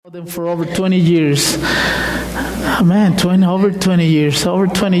Them for over 20 years. Man, over 20 years. Her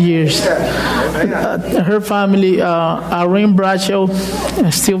family, Irene Bradshaw,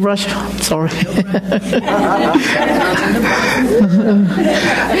 Steve Bradshaw, sorry.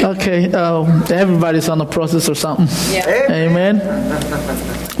 Okay, everybody's on the process or something. Yeah. Amen.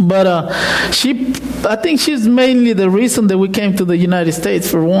 But I think she's mainly the reason that we came to the United States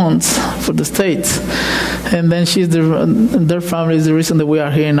for the States. And then their family is the reason that we are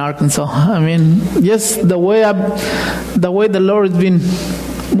here in Arkansas. I mean, yes, the way the Lord has been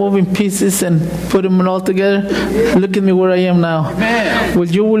moving pieces and putting them all together. Look at me where I am now. Amen.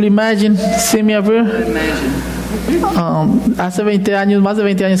 Will imagine, see me up here? Hace 20 años, más de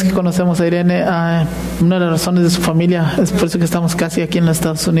 20 años que conocemos a Irene. Una de las razones de su familia es por eso que estamos casi aquí en los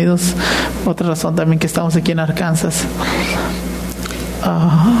Estados Unidos. Otra razón también que estamos aquí en Arkansas.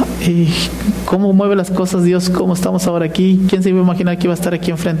 Y cómo mueve las cosas Dios, cómo estamos ahora aquí. ¿Quién se iba a imaginar que iba a estar aquí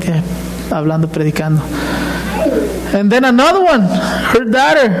enfrente hablando, predicando? And then another one, her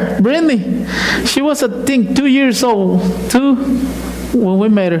daughter, Brittany. She was, I think, 2 years old, when we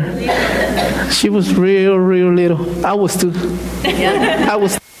met her. She was real little. I was too. I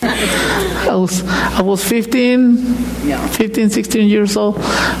was 15, 16 years old,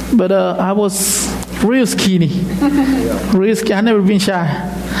 but I was real skinny. I never been shy.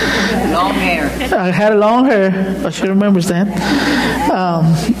 Long hair. I had long hair. She remembers that.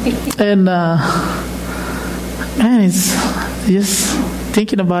 Man, it's just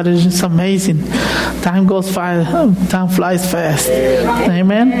thinking about it. It's amazing. Time flies fast.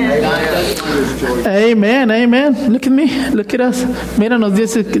 Amen. Amen. Look at me. Look at us. Míranos,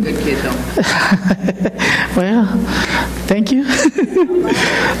 Dios. Well, thank you.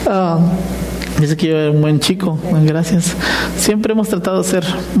 Dice que yo era un buen chico, gracias. Siempre hemos tratado de ser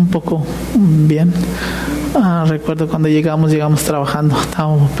un poco bien. Recuerdo cuando llegamos trabajando,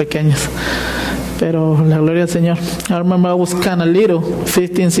 estábamos pequeños. Pero la gloria al Señor. I remember I was kind of little,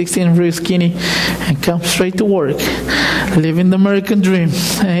 15, 16, real skinny, and come straight to work, living the American dream.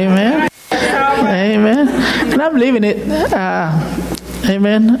 Amen. Amen. And I'm living it.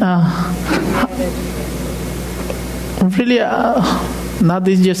 Amen. Really, now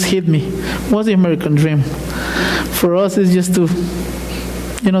this just hit me. What's the American dream? For us, it's just to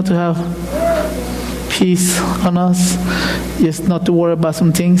have peace on us, just not to worry about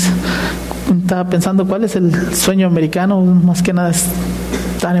some things. Estaba pensando cuál es el sueño americano, más que nada es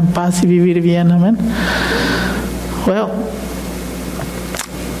estar en paz y vivir bien, amén. Well,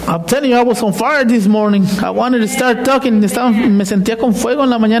 I'm telling you, I was on fire this morning. I wanted to start talking. Me sentía con fuego en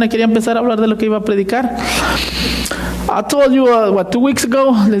la mañana, quería empezar a hablar de lo que iba a predicar. I told you, 2 weeks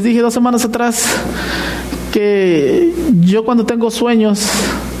ago, les dije 2 semanas atrás, que yo cuando tengo sueños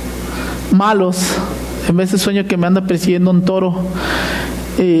malos, en vez de sueño que me anda persiguiendo un toro,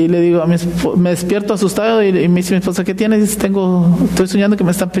 y le digo, me despierto asustado y me dice mi esposa, ¿qué tienes? Estoy soñando que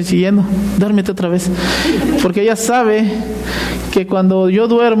me están persiguiendo. Duérmete otra vez. Porque ella sabe que cuando yo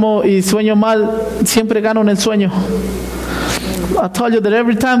duermo y sueño mal, siempre gano en el sueño. I told you that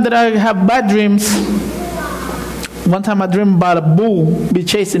every time that I have bad dreams, one time I dreamed about a bull be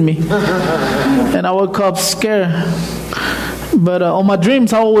chasing me. And I woke up scared. But on my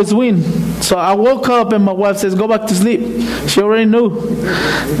dreams, I always win. So I woke up and my wife says, go back to sleep. She already knew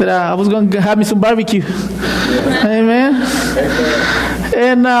that I was going to have me some barbecue. Amen.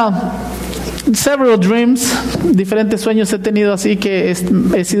 And several dreams, diferentes sueños he tenido así que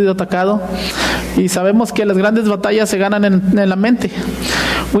he sido atacado. Y sabemos que las grandes batallas se ganan en la mente.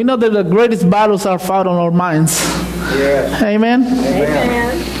 We know that the greatest battles are fought on our minds. Yes. Amen.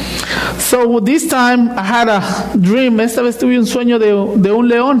 Amen. So this time I had a dream. Esta vez tuve un sueño de un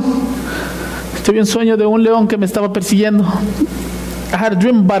león. Tuve un sueño de un león que me estaba persiguiendo. I had a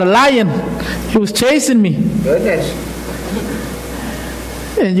dream about a lion. He was chasing me. Goodness.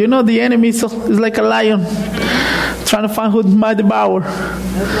 And the enemy is like a lion, trying to find who might devour.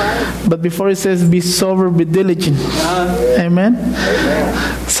 Right. But before it says, be sober, be diligent. Amen.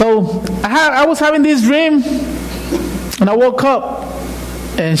 Amen. So I was having this dream, and I woke up.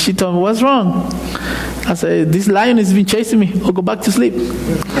 And she told me, what's wrong? I said, this lion has been chasing me. I'll go back to sleep.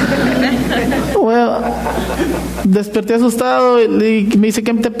 Well, desperté asustado y me dice,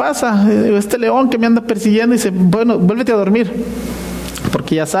 ¿qué te pasa? Este león que me anda persiguiendo. Y dice, bueno, vuélvete a dormir.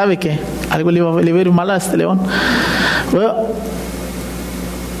 Porque ya sabe que algo le iba a ir mal a este león. Well,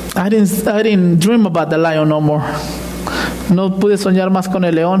 I didn't dream about the lion no more. No pude soñar más con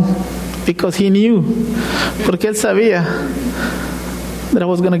el león. Because he knew. Porque él sabía that I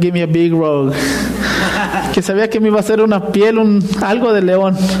was going to give me a big rogue. Que sabía que me iba a hacer una piel, algo de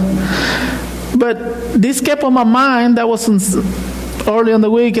león. But this kept on my mind. That was early on the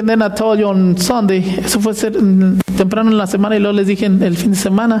week, and then I told you on Sunday. Eso fue temprano en la semana, y luego les dije el fin de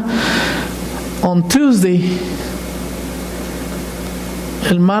semana. On Tuesday,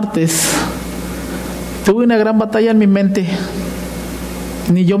 el martes, tuve una gran batalla en mi mente.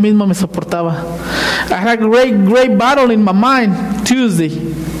 Ni yo mismo me soportaba. I had a great battle in my mind Tuesday.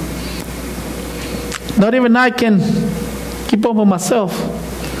 Not even I can keep up with myself,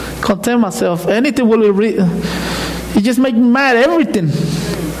 contain myself. Anything will it just make me mad, everything.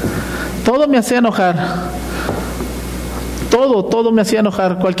 Todo me hacía enojar. Todo me hacía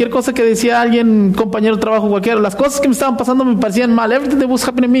enojar. Cualquier cosa que decía alguien, compañero de trabajo, cualquiera, las cosas que me estaban pasando me parecían mal. Everything that was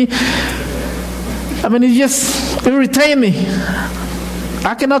happening to me, I mean, it just irritated me.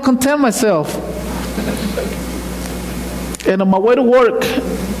 I cannot contain myself. And on my way to work,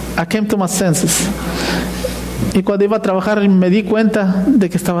 I came to my senses. Y cuando iba a trabajar me di cuenta de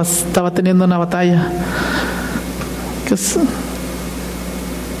que estaba teniendo una batalla. Because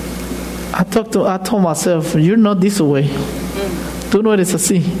I told myself, you're not this way. Tú no eres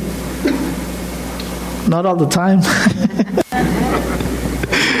así. Not all the time.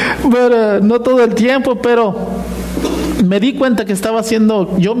 But, no todo el tiempo, pero me di cuenta que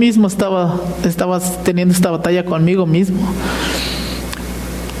yo mismo estaba teniendo esta batalla conmigo mismo.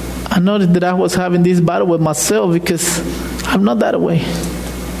 I noticed that I was having this battle with myself because I'm not that way.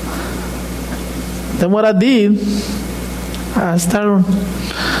 Then what I did, I started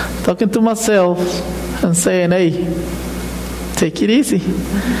talking to myself and saying, hey, take it easy.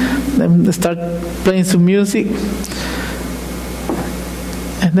 Then I start playing some music,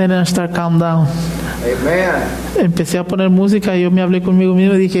 and then I start calm down. Amen. Empecé a poner música y yo me hablé conmigo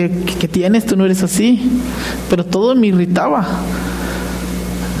mismo y dije, ¿qué tienes? Tú no eres así. Pero todo me irritaba.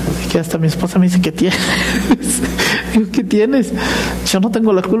 Que hasta mi esposa me dice, ¿qué tienes? Digo, ¿qué tienes? Yo no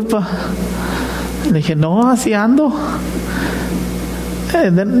tengo la culpa. Le dije, no, así ando.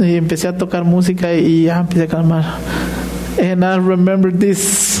 Y empecé a tocar música y ya empecé a calmar. And I remember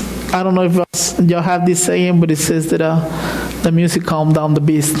this, I don't know if y'all have this saying, but it says that the music calmed down the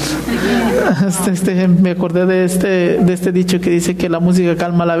beast. Me acordé de este dicho que dice que la música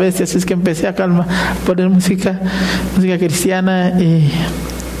calma a la bestia. Así es que empecé a poner música cristiana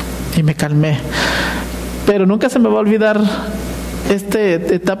y me calmé. Pero nunca se me va a olvidar esta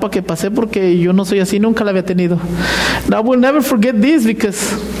etapa que pasé, porque yo no soy así, nunca la había tenido. And I will never forget this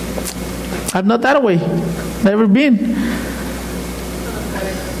because I'm not that way, never been.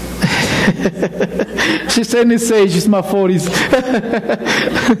 She's saying it's age, it's my 40s.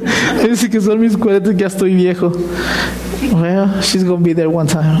 Dice que son mis 40, que ya estoy viejo. Well, she's gonna be there one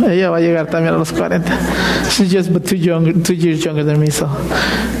time. Ella va a llegar también a los 40. She's just but 2 years younger than me, so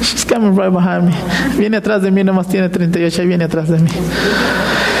she's coming right behind me. Viene atrás de mí, nomás tiene 38 y viene atrás de mí.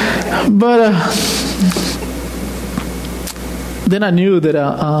 But then I knew that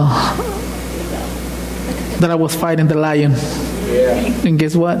I was fighting the lion. Yeah. And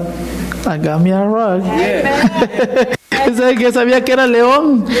guess what? I got me a rug. Yeah. Que sabía que era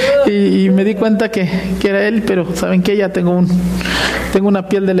león y me di cuenta que era él, pero saben que ya tengo una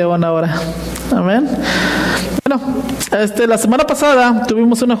piel de león ahora. Amén. Bueno, la semana pasada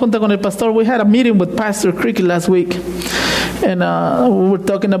tuvimos una junta con el pastor. We had a meeting with Pastor Cricket last week, and we were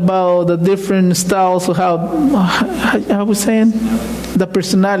talking about the different styles of how we saying, the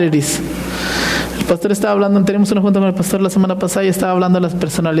personalities. El pastor estaba hablando, tenemos una junta con el pastor la semana pasada y estaba hablando de las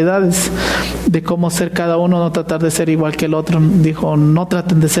personalidades, de cómo ser cada uno, no tratar de ser igual que el otro. Dijo, no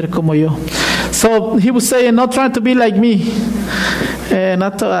traten de ser como yo. So he was saying, not trying to be like me. And I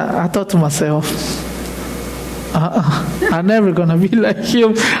thought to myself, I'm never gonna be like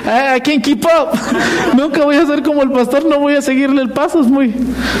him. I can't keep up. Nunca voy a ser como el pastor, no voy a seguirle el paso. Es muy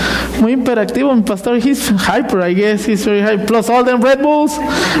imperactivo. Mi pastor, he's hyper, I guess. He's very hyper. Plus all them Red Bulls,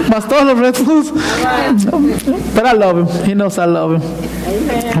 más todos los Red Bulls. But I love him. He knows I love him.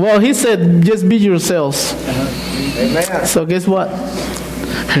 Amen. Well, he said, just be yourselves. Amen. So guess what?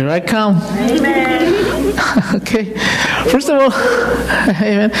 Here I come. Amen. Okay. First of all,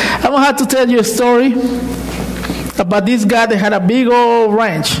 amen. I'm gonna have to tell you a story about this guy that had a big old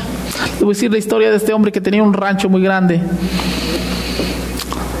ranch. Le voy a decir la historia de este hombre que tenía un rancho muy grande.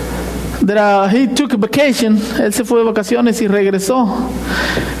 That he took a vacation. Él se fue de vacaciones y regresó.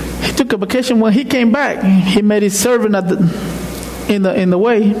 He took a vacation. When he came back, he met his servant in the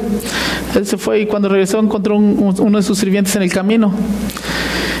way. Él se fue y cuando regresó encontró uno de sus sirvientes en el camino.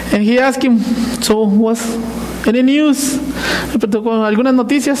 And he asked him, so what's any news? Le preguntó con algunas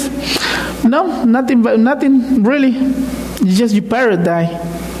noticias. No, nothing really. Just your parrot died.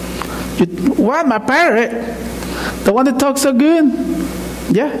 What, my parrot? The one that talks so good?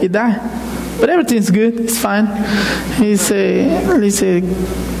 Yeah, he died. But everything's good. It's fine. Dice,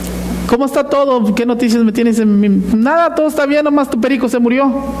 ¿cómo está todo? ¿Qué noticias me tienes? Nada, todo está bien, nomás tu perico se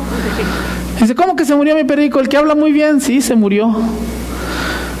murió. Dice, ¿cómo que se murió mi perico? El que habla muy bien. Sí, se murió.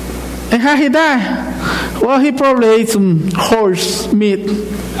 And how he died? Well, he probably ate some horse meat.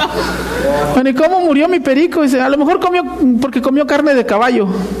 Bueno, ¿y cómo murió mi perico? Dice, a lo mejor porque comió carne de caballo.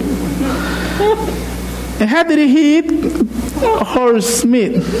 And how did he eat horse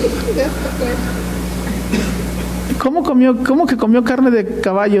meat? ¿Cómo que comió carne de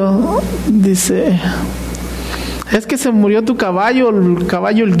caballo? Dice, es que se murió tu caballo,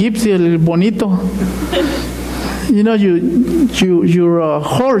 el gypsy, el bonito. You know, your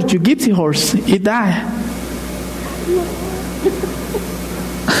horse, your gypsy horse, it died.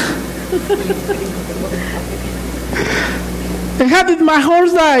 And how did my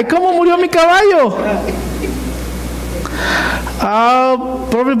horse die? ¿Cómo murió mi caballo?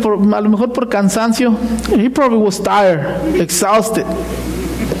 Probably a lo mejor por cansancio. He probably was tired, exhausted.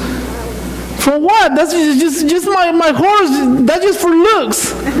 For what? That's just my horse. That's just for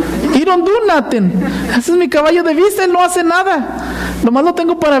looks. He don't do nothing. Ese es mi caballo de vista. Él no hace nada. Nomás lo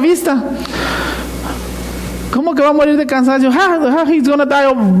tengo para vista. ¿Cómo que va a morir de cansancio? How he's gonna die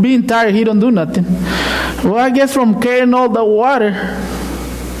of being tired? He don't do nothing. Well, I guess from carrying all the water.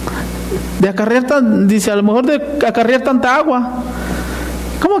 De acarrear dice, a lo mejor de acarrear tanta agua.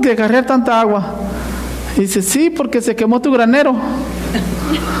 ¿Cómo que de acarrear tanta agua? Dice, sí, porque se quemó tu granero.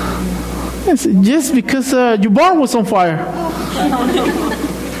 Dice, just because your barn was on fire.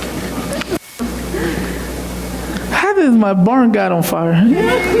 How did my barn get on fire?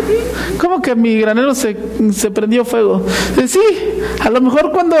 ¿Cómo que mi granero se prendió fuego? Dice, sí, a lo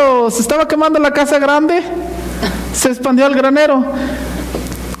mejor cuando se estaba quemando la casa grande, se expandió el granero.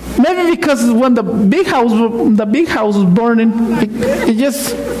 Maybe because when the big house was burning, it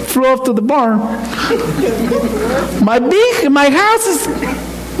just flew off to the barn. My house is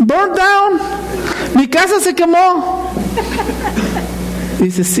burned down. Mi casa se quemó.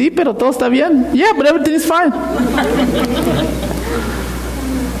 Dice, sí, pero todo está bien. Yeah, but everything is fine.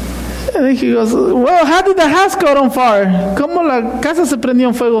 And then he goes, well, how did the house go on fire? ¿Cómo la casa se prendió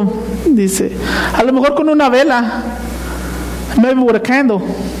en fuego? Dice, a lo mejor con una vela. Maybe with a candle.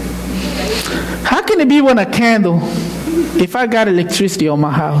 How can it be with a candle if I got electricity on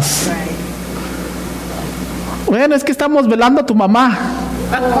my house? Bueno, es que estamos velando a tu mamá.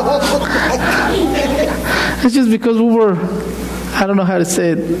 It's just because we were, I don't know how to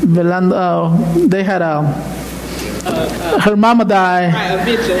say it, velando. They had her mama died.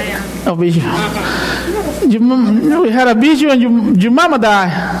 A vigil. We had a vigil and your mama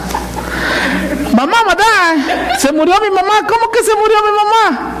died. My mama died. Se murió mi mamá. ¿Cómo que se murió mi mamá?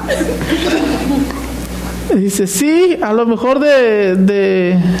 Dice, sí, a lo mejor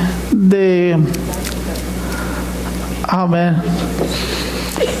oh man.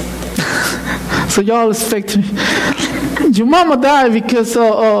 So y'all expect me. Your mama died because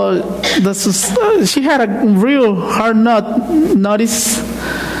she had a real hard notice.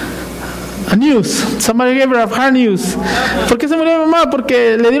 A news. Somebody gave her a hard news. ¿Por qué se murió mi mamá?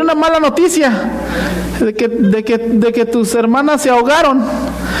 Porque le dieron una mala noticia de que tus hermanas se ahogaron.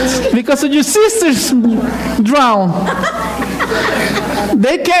 Because of your sisters drowned.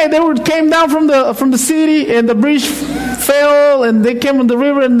 They came down from the city and the bridge fell and they came on the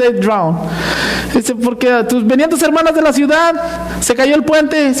river and they drowned. Dice, porque venían tus hermanas de la ciudad, se cayó el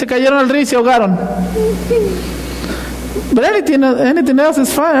puente, se cayeron al río y se ahogaron. But anything else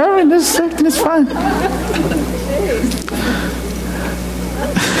is fine. Everything is fine.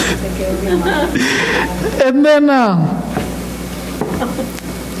 And then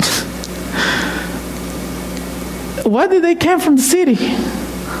why did they come from the city?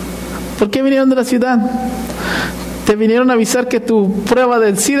 ¿Por qué vinieron de la ciudad? Te vinieron a avisar que tu prueba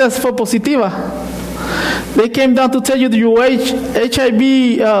del SIDA fue positiva. They came down to tell you that your HIV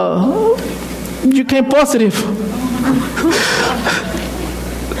you came positive.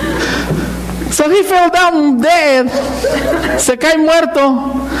 So he fell down dead. Se cae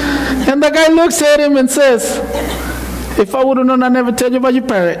muerto. And the guy looks at him and says, if I would have known, I'd never tell you about your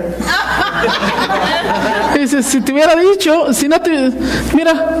parrot. Dice, si te hubiera dicho,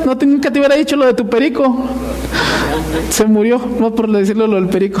 nunca te hubiera dicho lo de tu perico. Se murió, no por decirlo lo del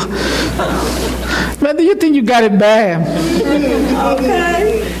perico. Man, do you think you got it bad?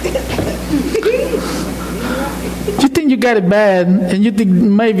 Okay. You think you got it bad, and you think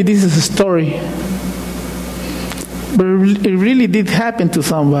maybe this is a story. But it really did happen to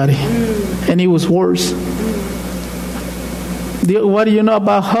somebody, and it was worse. What do you know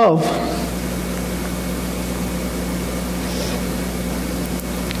about Job?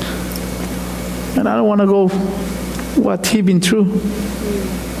 And I don't want to go what he been through.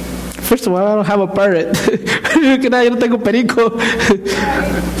 First of all, I don't have a parrot. Que nada, yo no tengo perico.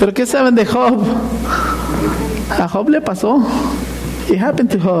 Pero ¿qué saben de Job? A Job le pasó. It happened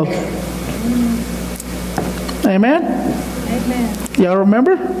to Job. Amen? Amen. Y'all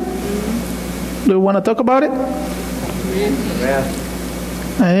remember? Do you want to talk about it? Amen.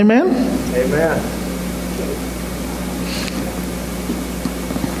 Amen? Amen.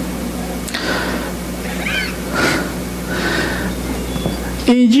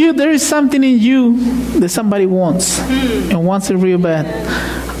 In you, there is something in you that somebody wants and wants it real bad.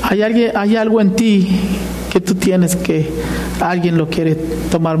 Hay algo en ti que tú tienes que alguien lo quiere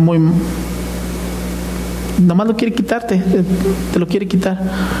tomar muy... Nomás lo quiere quitarte, te lo quiere quitar.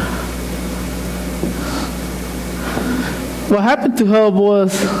 What happened to Job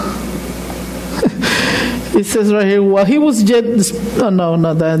was, it says right here, while he was yet... Oh,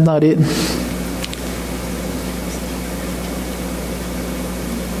 no, that's not it.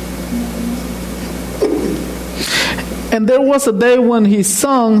 And there was a day when his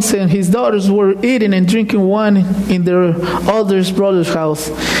sons and his daughters were eating and drinking wine in their oldest brother's house.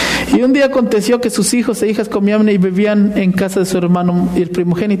 Y un día aconteció que sus hijos e hijas comían y bebían en casa de su hermano el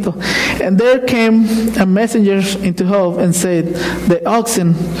primogénito. And there came a messenger into Job and said, the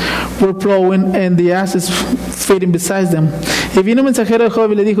oxen were plowing and the asses feeding beside them. Y vino un mensajero de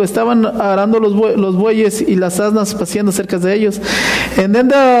Job y le dijo, estaban arando los bueyes y las asnas paseando cerca de ellos. And then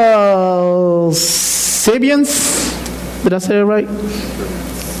the Sabians, did I say it right?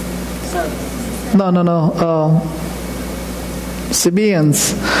 No.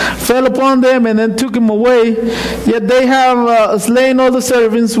 Sabaeans fell upon them and then took him away. Yet they have slain all the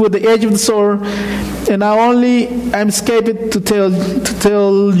servants with the edge of the sword, and I'm escaped to tell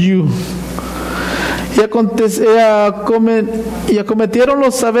you. Y acometieron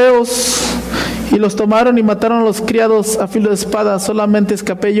los sabeos y los tomaron y mataron a los criados a filo de espada. Solamente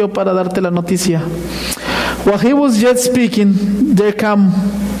escapé yo para darte la noticia. While he was yet speaking, there came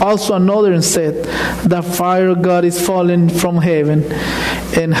also another and said, the fire of God is fallen from heaven,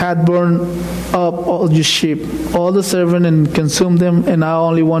 and had burned up all your sheep, all the servants, and consumed them, and I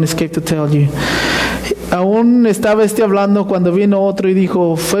only one escaped to tell you. Aún estaba hablando cuando vino otro y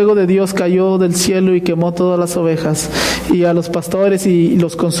dijo, fuego de Dios cayó del cielo y quemó todas las ovejas y a los pastores y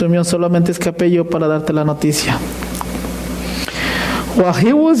los consumió. Solamente escapé yo para darte la noticia. While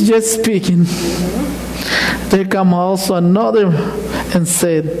he was yet speaking, there came also another and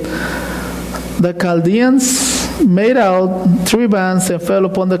said, the Chaldeans made out 3 bands and fell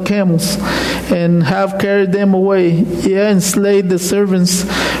upon the camels and have carried them away, and slayed the servants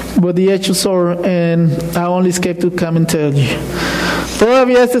with the edge of sword, and I only escaped to come and tell you.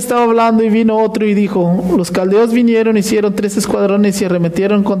 Todavía estaba hablando y vino otro y dijo, los caldeos vinieron, hicieron 3 escuadrones y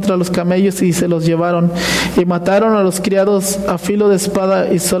arremetieron contra los camellos y se los llevaron y mataron a los criados a filo de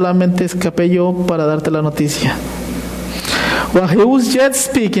espada, y solamente escapé yo para darte la noticia. While he was yet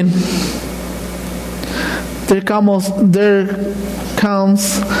speaking, there comes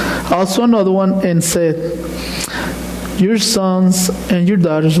also another one and said, your sons and your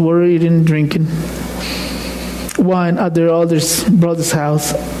daughters were eating and drinking wine at their brother's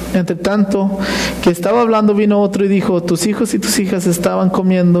house. Entre tanto que estaba hablando, vino otro y dijo, tus hijos y tus hijas estaban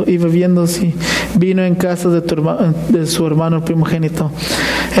comiendo y bebiendo vino en casa de su hermano el primogénito.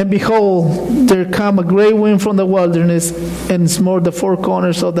 And behold, there came a great wind from the wilderness, and smote the 4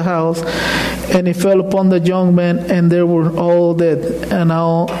 corners of the house, and it fell upon the young men, and they were all dead. And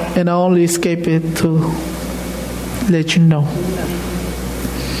I only escaped it to let you know.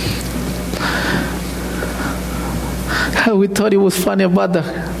 We thought it was funny about the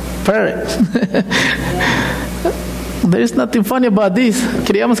parrot. There is nothing funny about this.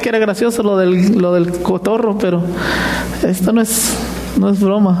 Creíamos que era gracioso lo del cotorro, pero esto no es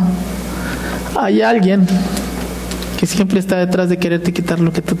broma. Hay alguien que siempre está detrás de quererte quitar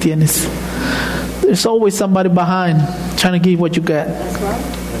lo que tú tienes. There's always somebody behind trying to give what you got.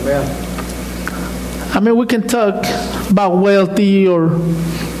 Amen. I mean, we can talk about wealthy or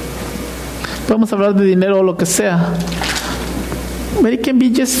podemos hablar de dinero o lo que sea. But it can be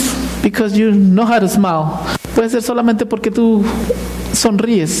just because you know how to smile. Puede ser solamente porque tú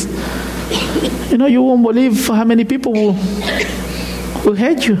sonríes. You know, you won't believe how many people will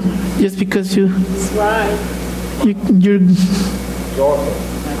hate you just because you're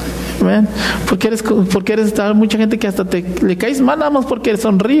man, porque eres mucha gente que hasta le caes mal nada más porque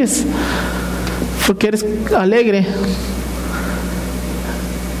sonríes, porque eres alegre.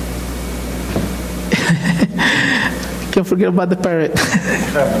 Can't forget about the parrot.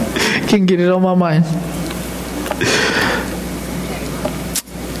 Can't get it on my mind.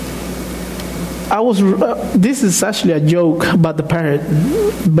 This is actually a joke about the parrot,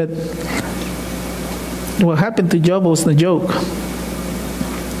 but what happened to Job was a joke.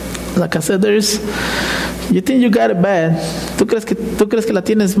 Like I said, you think you got it bad. Tú crees que la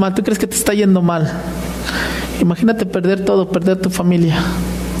tienes mal. Tú crees que te está yendo mal. Imagínate perder todo, perder tu familia.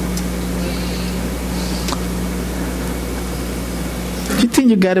 You think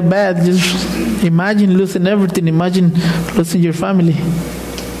you got it bad. Just imagine losing everything. Imagine losing your family.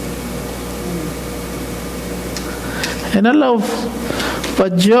 And I love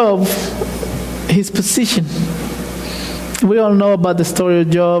about Job, his position. We all know about the story of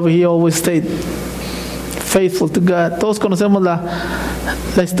Job. He always stayed faithful to God. Todos conocemos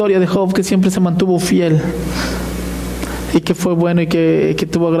la historia de Job, que siempre se mantuvo fiel y que fue bueno y que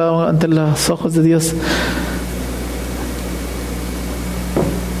tuvo agrado ante los ojos de Dios.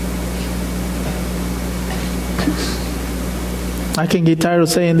 I can get tired of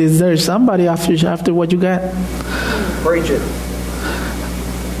saying this. There's somebody after what you got. Preach it.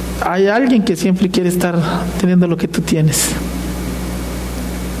 Hay alguien que siempre quiere estar teniendo lo que tú tienes.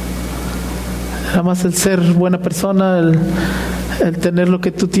 Además, el ser buena persona, el tener lo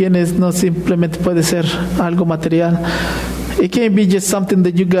que tú tienes, no simplemente puede ser algo material. It can't be just something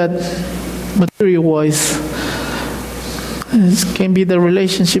that you got material-wise. It can be the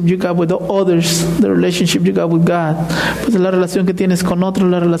relationship you got with others, the relationship you got with God. Pues la relación que tienes con otros,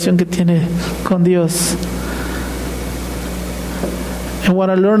 la relación que tienes con Dios. And what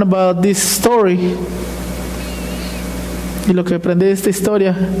I learned about this story, y lo que aprendí de esta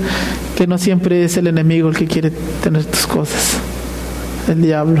historia, que no siempre es el enemigo el que quiere tener tus cosas, el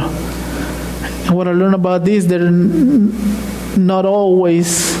diablo. And what I learned about this, that not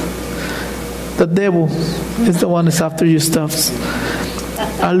always the devil is the one that's after your stuff.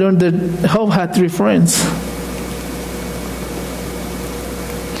 I learned that Job had 3 friends.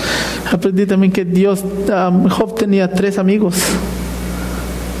 Aprendí también que Job tenía 3 amigos.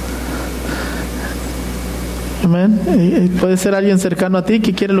 Amen. Puede ser alguien cercano a ti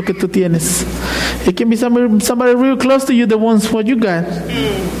que quiere lo que tú tienes. It can be somebody real close to you that wants what you got.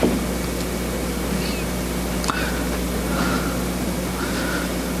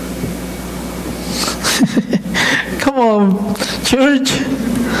 Come on, church.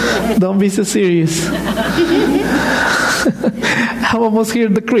 Don't be so serious. I almost hear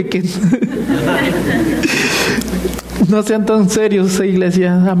the cricket. No sean tan serios,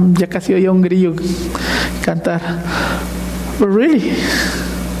 iglesia. Ya casi oía un grillo cantar. But really,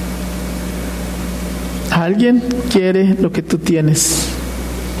 alguien quiere lo que tú tienes.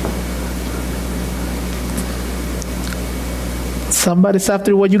 Somebody's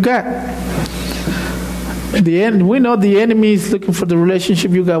after what you got. We know the enemy is looking for the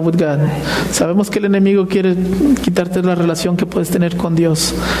relationship you got with God. Sabemos que el enemigo quiere quitarte la relación que puedes tener con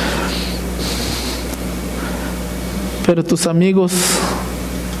Dios. Pero tus amigos,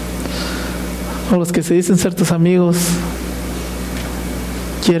 o los que se dicen ser tus amigos,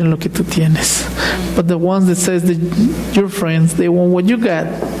 quieren lo que tú tienes. But the ones that says that your friends, they want what you got.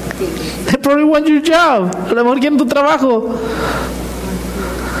 They probably want your job. A lo mejor quieren tu trabajo.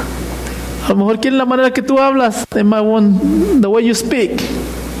 A lo mejor quieren la manera que tú hablas. They might want the way you speak,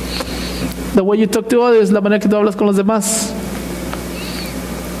 the way you talk to others, la manera que tú hablas con los demás.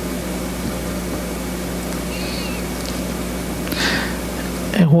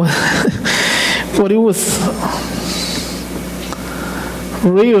 And what it was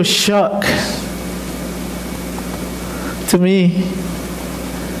real shock to me,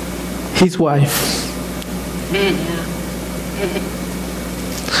 his wife.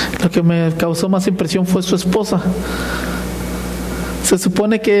 Lo que me causó más impresión fue su esposa. Se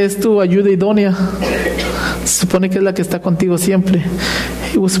supone que es tu ayuda idónea. Se supone que es la que está contigo siempre.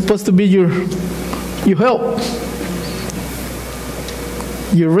 It was supposed to be your help,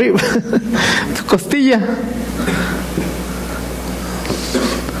 your rib, tu costilla.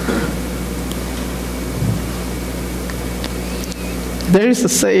 There is a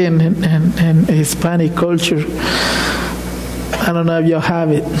saying in Hispanic culture, I don't know if y'all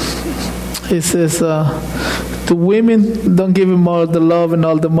have it. It says, to women, don't give them all the love and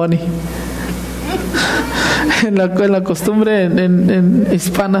all the money. En la costumbre en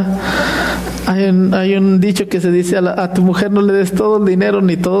hispana hay un dicho que se dice a tu mujer no le des todo el dinero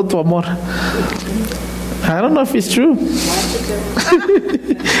ni todo tu amor. I don't know if it's true.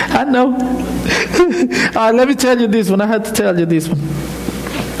 I know. Let me tell you this one. I had to tell you this one.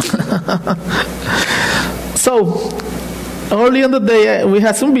 So, early in the day, we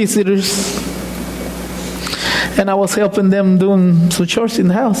had some visitors, and I was helping them doing some chores in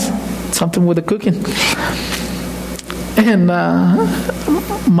the house, something with the cooking. And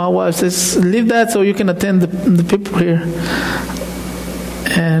my wife says, leave that so you can attend the people here.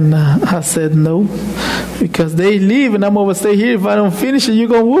 And I said no, because they leave and I'm going to stay here. If I don't finish it, you're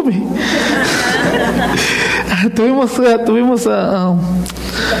going to whoop me. Tuvimos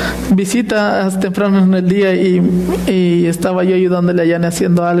visita temprano en el día y estaba yo ayudándole a Yane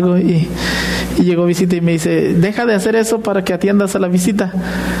haciendo algo y llegó visita y me dice, deja de hacer eso para que atiendas a la visita.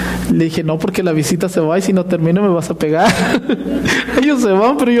 Le dije, no, porque la visita se va y si no termino me vas a pegar. Ellos se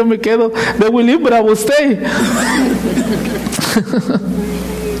van, pero yo me quedo. They will leave, but I will stay.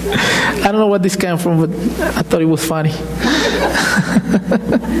 I don't know what this came from, but I thought it was funny.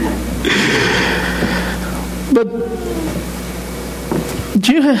 But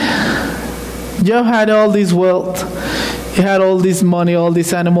you had all this wealth, you had all this money, all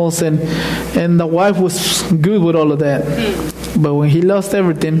these animals, and the wife was good with all of that. But when he lost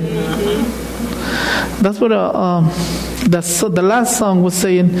everything, that's what the last song was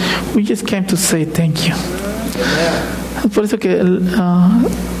saying. We just came to say thank you. Por eso que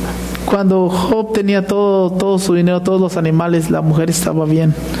cuando Job tenía todo su dinero, todos los animales, la mujer estaba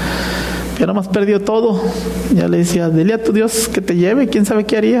bien. Pero nomás perdió todo. Ya le decía, dile a tu Dios que te lleve, quién sabe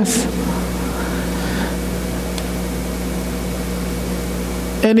qué harías.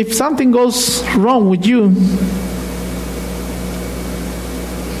 And if something goes wrong with you,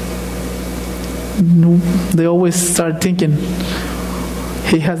 they always start thinking,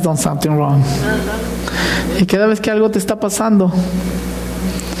 he has done something wrong. Y cada vez que algo te está pasando,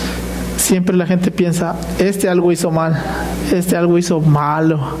 siempre la gente piensa, algo hizo mal, algo hizo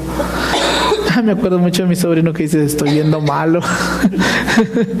malo. Me acuerdo mucho de mi sobrino que dice, estoy viendo malo.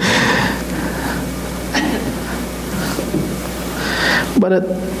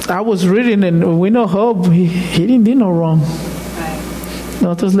 But I was reading and we know Job, he didn't do no wrong.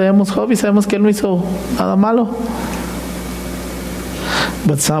 Nosotros leemos Job y sabemos que él no hizo nada malo.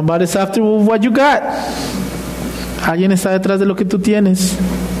 But somebody's after what you got. Alguien está detrás de lo que tú tienes.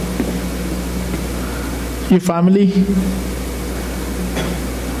 Your family.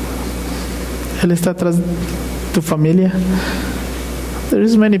 Él está atrás de tu familia. There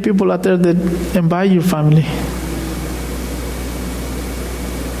is many people out there that invite your family.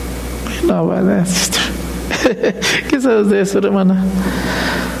 No, about that, sister. ¿Qué sabes de eso, hermana?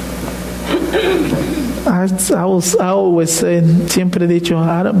 I always say, siempre he dicho,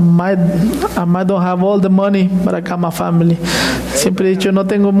 I might don't have all the money, but I got my family. Siempre he dicho, no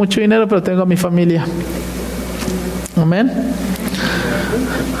tengo mucho dinero, pero tengo a mi familia. Amen.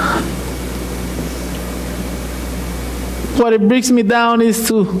 What it brings me down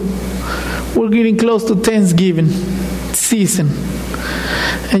is we're getting close to Thanksgiving season.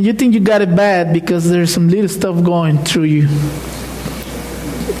 And you think you got it bad because there's some little stuff going through you.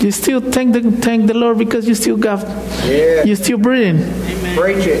 You still thank the Lord because you still got, you're still breathing.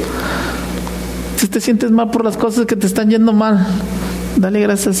 Preach it. Si te sientes mal por las cosas que te están yendo mal, dale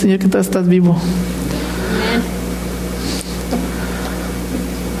gracias al Señor que tú estás vivo.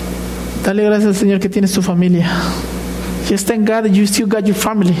 Dale gracias al Señor que tienes tu familia. Just thank God that you still got your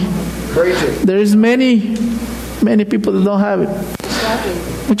family. Preach it. There is many people that don't have it.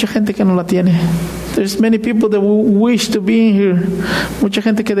 Mucha gente que no la tiene. There's many people that wish to be in here. Mucha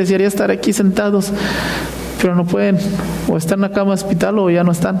gente que desearía estar aquí sentados, pero no pueden. O están en la cama de hospital o ya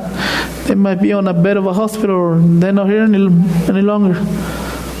no están. They might be on a bed of a hospital or they're not here any longer.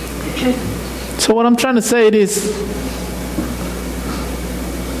 So what I'm trying to say is,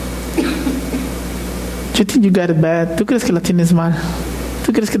 you think you got it bad. Tú crees que la tienes mal.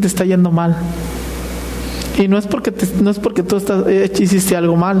 Tú crees que te está yendo mal. Y no es porque tú hiciste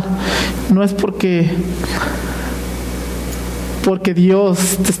algo mal. No es porque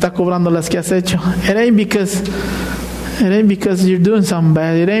Dios te está cobrando las que has hecho. It ain't because you're doing something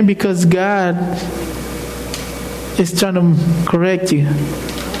bad. It ain't because God is trying to correct you.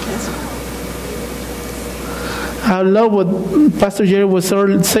 I love what Pastor Jerry was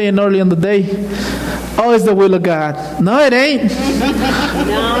saying early in the day. Oh, it's the will of God. No, it ain't.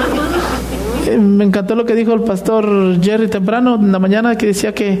 Me encantó lo que dijo el pastor Jerry temprano en la mañana, que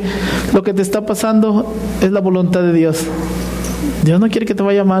decía que lo que te está pasando es la voluntad de Dios. Dios no quiere que te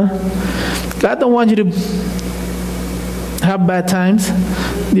vaya mal. God don't want you to have bad times.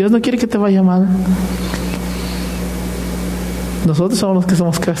 Dios no quiere que te vaya mal. Nosotros somos los que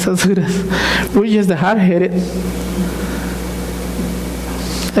somos cabezas duras. We're just the hard-headed.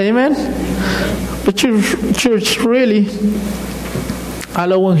 Amen. But church, really, I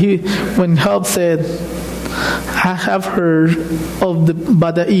love when Job said, I have heard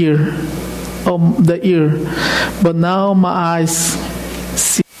by the ear, but now my eyes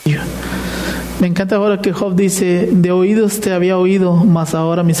see you. Me encanta ahora que Job dice, de oídos te había oído, mas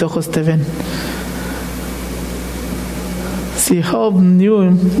ahora mis ojos te ven. See, Job knew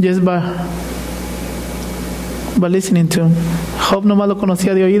him just by listening to him. Job nomás lo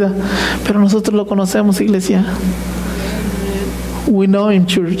conocía de oída, pero nosotros lo conocemos, iglesia. We know him,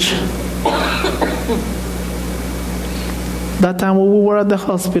 church. That time when we were at the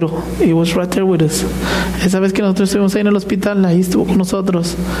hospital, he was right there with us. Esa vez que nosotros estuvimos ahí en el hospital, ahí estuvo con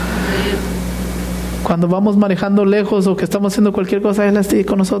nosotros. Cuando vamos manejando lejos o que estamos haciendo cualquier cosa, él está ahí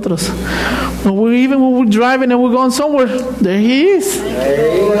con nosotros. When we're driving and we're going somewhere, there he is.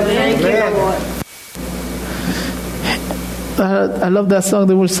 I love that song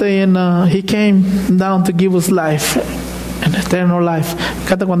that we're saying, he came down to give us life, an eternal life. Me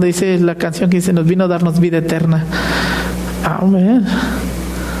encanta cuando dice la canción que dice, nos vino a darnos vida eterna. Amén.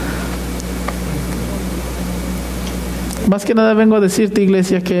 Más que nada vengo a decirte,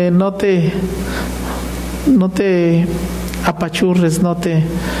 iglesia, que no te apachurres, no te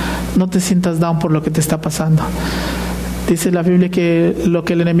sientas down por lo que te está pasando. Dice la Biblia que lo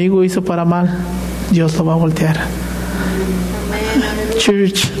que el enemigo hizo para mal, Dios lo va a voltear.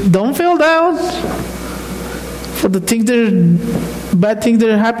 Church, don't feel down for the bad things that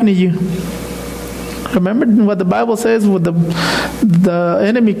are happening to you. Remember what the Bible says, when the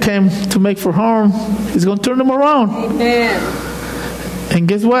enemy came to make for harm, he's going to turn them around. Amen. And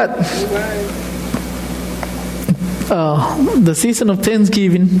guess what? The season of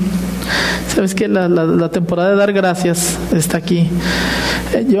Thanksgiving, sabes que la temporada de dar gracias está aquí.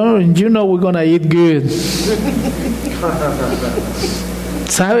 You know we're gonna eat good.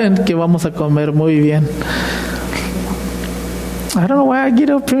 Saben que vamos a comer muy bien. I don't know why I get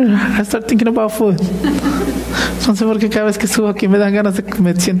up here, I start thinking about food. No sé por qué cada vez que subo aquí me dan ganas de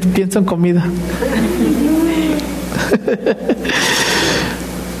pienso en comida.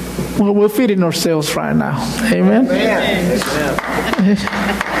 Well, we're feeding ourselves right now. Amen.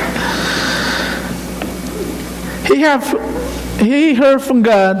 He heard from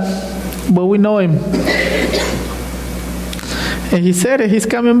God, but we know him. And he said it, he's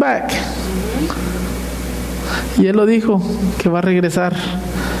coming back. Y él lo dijo, que va a regresar.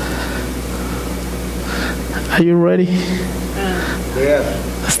 Are you ready? Yes.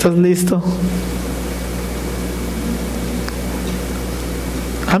 ¿Estás listo?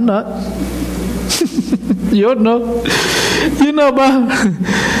 I'm not. You're not. You know, but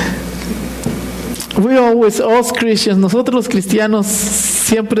we always, us Christians, nosotros los cristianos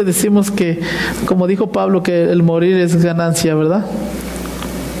siempre decimos que, como dijo Pablo, que el morir es ganancia, ¿verdad?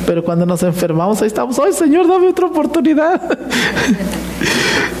 Pero cuando nos enfermamos, ahí estamos, ¡ay, Señor, dame otra oportunidad!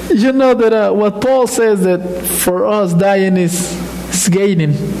 You know that what Paul says, that for us dying is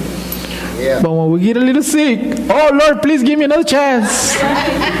gaining. Yeah. But when we get a little sick, oh Lord, please give me another chance.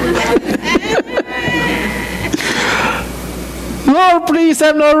 Lord, please,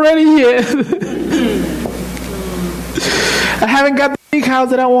 I'm not ready yet. I haven't got the big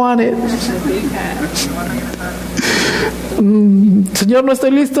house that I wanted. Señor, no estoy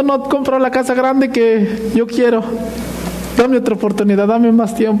listo, no compro la casa grande que yo quiero. Dame otra oportunidad, dame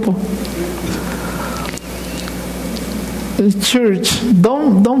más tiempo. Church,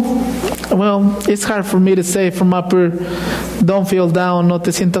 don't. Well, it's hard for me to say from up here. Don't feel down. No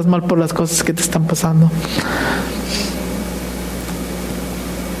te sientas mal por las cosas que te están pasando.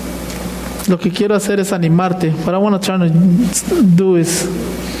 Lo que quiero hacer es animarte. What I want to try to do is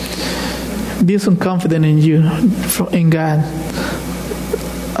be some confident in you, in God.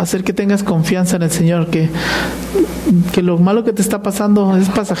 Hacer que tengas confianza en el Señor, que lo malo que te está pasando es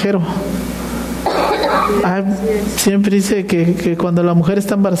pasajero. Siempre dice que cuando la mujer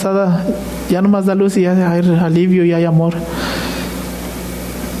está embarazada ya nomás da luz y ya hay alivio y hay amor.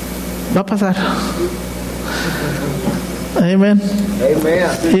 Va a pasar. Amen. Amen.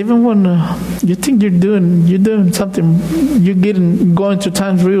 Even when you think you're doing something, going through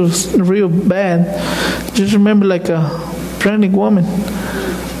times real bad, just remember, like a pregnant woman,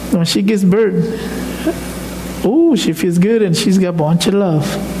 when she gives birth, she feels good and she's got a bunch of love.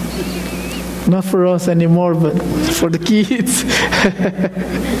 Not for us anymore, but for the kids.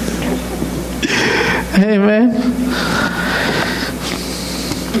 Amen.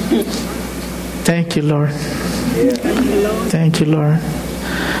 Thank you, Lord. Thank you, Lord.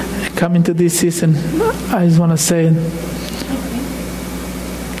 Coming to this season, I just want to say,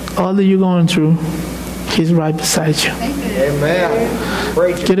 all that you're going through, He's right beside you. Amen.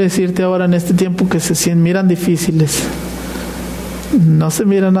 Quiero decirte ahora, en este tiempo que se miran difíciles, no se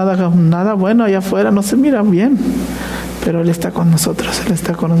mira nada bueno allá afuera, no se mira bien. pero Él está con nosotros. Él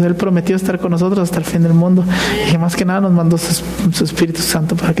está con nosotros. Él prometió estar con nosotros hasta el fin del mundo. Y más que nada nos mandó su Espíritu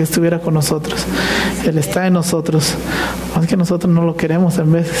Santo para que estuviera con nosotros. Él está en nosotros. Más que nosotros no lo queremos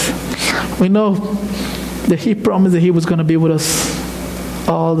en veces. We know that He promised that He was going to be with us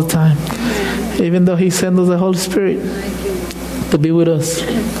all the time. Even though He sent us the Holy Spirit to be with us.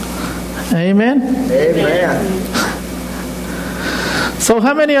 Amen? Amen. So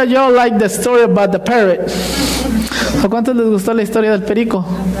how many of y'all like the story about the parrot? ¿A cuántos les gustó la historia del perico?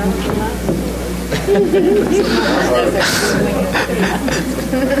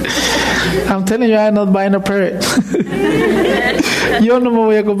 I'm telling you, I'm not buying a parrot. Yo no me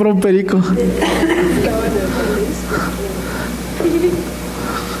voy a comprar un perico.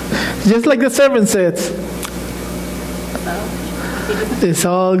 Just like the servant said, it's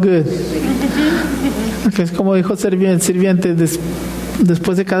all good. Que es como dijo el sirviente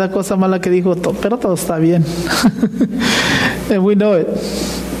después de cada cosa mala que dijo, pero todo está bien. And we know it.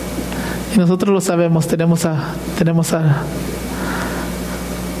 Y nosotros lo sabemos. Tenemos a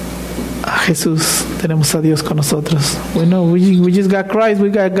Jesús, tenemos a Dios con nosotros. We know we just got Christ, we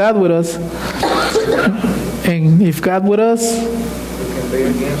got God with us. And if God with us,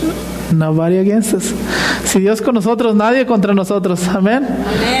 nobody against us. Si Dios con nosotros, nadie contra nosotros. Amen.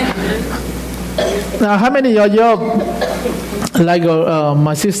 Now, how many of y'all like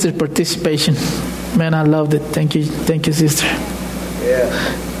my sister's participation? Man, I loved it. Thank you, sister. Yeah.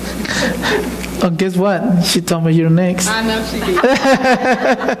 Oh, guess what? She told me you're next. I know she did.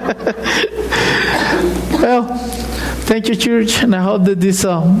 Well, thank you, church, and I hope that this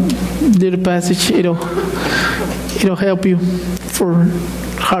little passage it'll help you for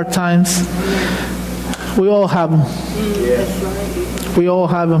hard times. We all have them. We all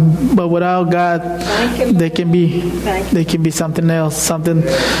have them, but without God, they can be something else, something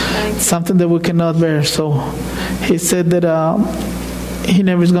that we cannot bear. So He said that He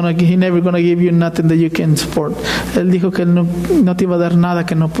never gonna give you nothing that you can support. Él dijo que él no te iba a dar nada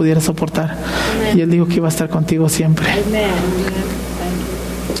que no pudieras soportar. Amen. Y él dijo que iba a estar contigo siempre. Amen.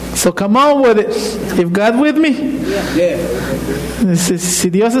 So come on with it. If God with me, Yeah. si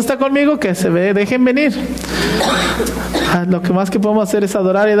Dios está conmigo, que se dejen venir. Lo que más que podemos hacer es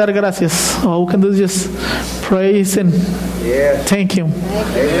adorar y dar gracias. All we can do is just praise and thank Him.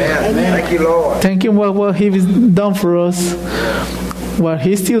 Amen. Thank you, Lord. Thank Him what He's done for us. What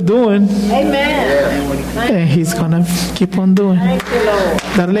He's still doing. Amen. And He's gonna keep on doing. Thank you, Lord.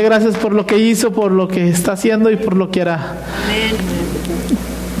 Darle gracias por lo que hizo, por lo que está haciendo y por lo que hará. Amen.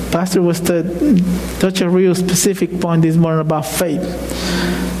 Pastor was touch a real specific point this morning about faith.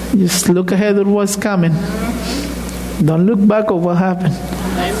 Just look ahead at what's coming. Don't look back at what happened.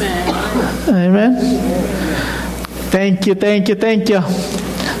 Amen. Amen. Thank you.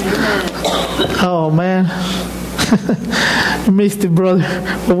 Oh man. Missed it, brother.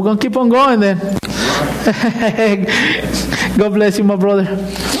 But we're gonna keep on going then. God bless you, my brother.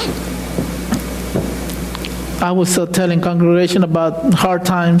 I was telling congregation about hard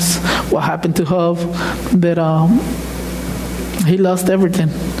times, what happened to Hov, that he lost everything,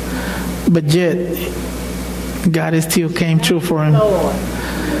 but yet God still came true for him.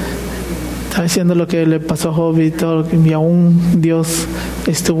 Estaba diciendo lo que le pasó a Hov y todo, y aún Dios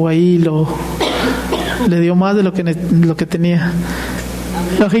estuvo ahí, le dio más de lo que tenía.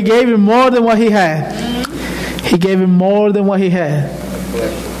 No, He gave him more than what he had. He gave him more than what he had.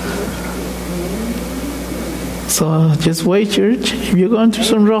 So just wait, church. If you're going through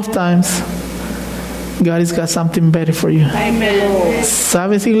some rough times, God has got something better for you. Amen.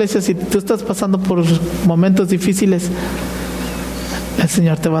 Sabes, iglesia, si tú estás pasando por momentos difíciles, el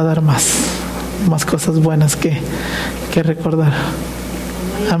Señor te va a dar más cosas buenas que recordar.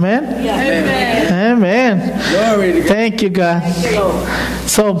 Amen? Amen. Thank you, God.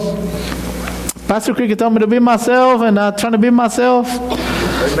 So, Pastor Cricket told me to be myself, and I'm trying to be myself.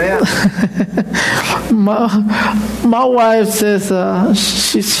 Amen. My wife says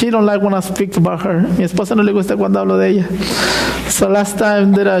she don't like when I speak about her. Mi esposa no le gusta cuando hablo de ella. So last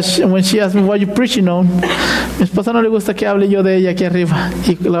time that when she asked me what you preaching on, mi esposa no le gusta que hable yo de ella aquí arriba.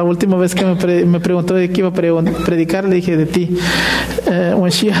 Y la última vez que me preguntó de qué iba a predicar, le dije de ti.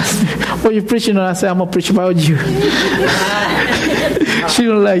 When she asked me what you preaching on, I said I'm gonna preach about you. She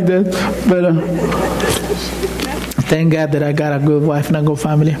don't like that, but thank God that I got a good wife and a good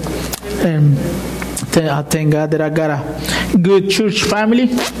family. And I thank God that I got a good church family.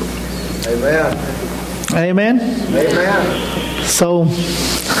 Amen. Amen. Amen. So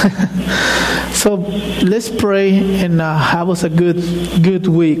let's pray and have us a good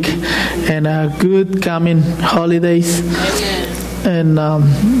week and a good coming holidays. And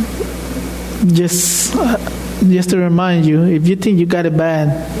just just to remind you, if you think you got it bad,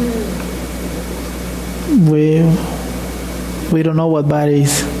 we don't know what bad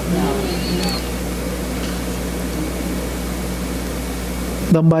is.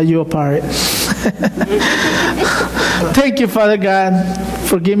 Don't buy you apart. Thank you, Father God,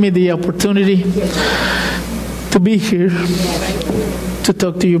 for giving me the opportunity to be here, to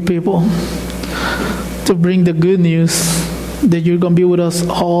talk to you people, to bring the good news that you're going to be with us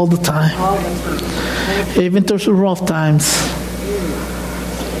all the time. Even through some rough times,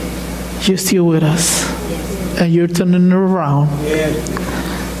 you're still with us. And you're turning it around.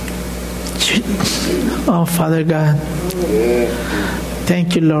 Oh, Father God.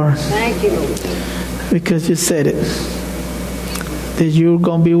 Thank you, Lord. Thank you. Because you said it. That you're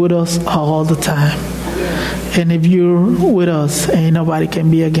going to be with us all the time. And if you're with us, ain't nobody can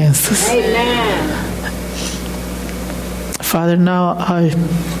be against us. Amen. Father, now I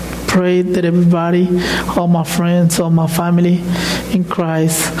pray that everybody, all my friends, all my family in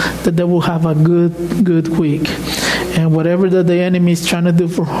Christ, that they will have a good week. And whatever that the enemy is trying to do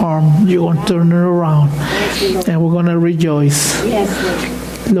for harm, you're going to turn it around. And we're going to rejoice.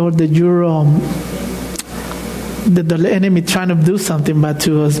 Yes, Lord, that you're that the enemy trying to do something bad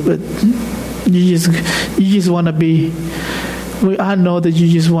to us, but you just want to be. I know that you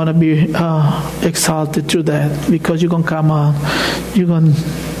just want to be exalted through that, because you're gonna come on. You're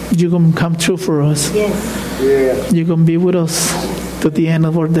gonna come true for us. yes, You're gonna be with us to the end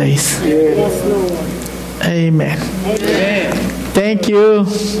of our days. yes, Lord. Amen. Amen. Thank you.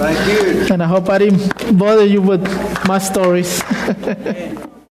 Thank you. And I hope I didn't bother you with my stories.